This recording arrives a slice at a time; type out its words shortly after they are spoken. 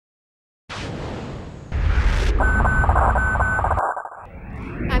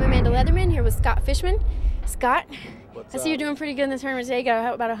with Scott Fischman. Scott, What's I see up? you're doing pretty good in the tournament today. You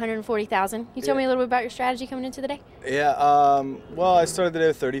got about 140,000. You tell me a little bit about your strategy coming into the day? Yeah, well, I started the day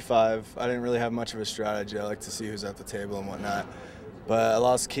with 35. I didn't really have much of a strategy. I like to see who's at the table and whatnot. But I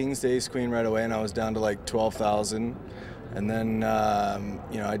lost kings to ace queen right away, and I was down to like 12,000. And then,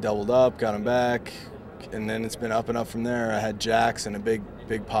 I doubled up, got him back, and then it's been up and up from there. I had jacks and a big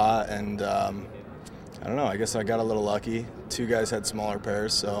pot, and I don't know, I guess I got a little lucky. Two guys had smaller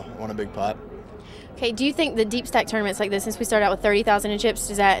pairs, so I won a big pot. Okay, do you think the deep stack tournaments like this, since we started out with 30,000 in chips,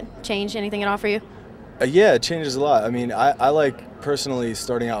 does that change anything at all for you? Yeah, it changes a lot. I mean, I like personally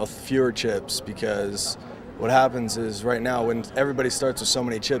starting out with fewer chips because what happens is right now when everybody starts with so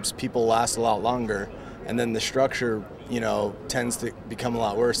many chips, people last a lot longer, and then the structure, tends to become a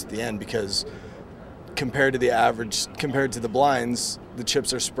lot worse at the end because compared to the blinds, the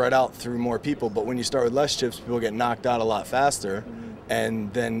chips are spread out through more people. But when you start with less chips, people get knocked out a lot faster,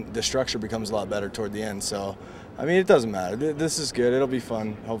 and then the structure becomes a lot better toward the end. So, I mean, it doesn't matter. This is good. It'll be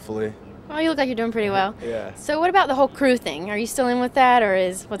fun, hopefully. Well, you look like you're doing pretty well. Yeah. So what about the whole crew thing? Are you still in with that,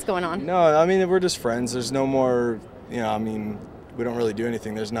 or what's going on? No, I mean, we're just friends. There's no more, we don't really do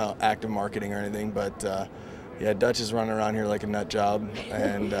anything. There's no active marketing or anything. But, yeah, Dutch is running around here like a nut job.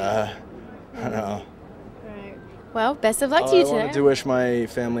 And, I don't know. Right. Well, best of luck to you today. I wanted to wish my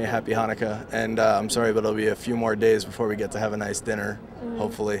family a happy Hanukkah. And I'm sorry, but it'll be a few more days before we get to have a nice dinner.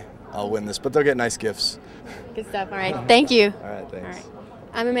 Hopefully I'll win this. But they'll get nice gifts. Good stuff. All right. Thank you. All right, thanks. All right.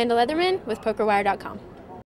 I'm Amanda Leatherman with pokerwire.com.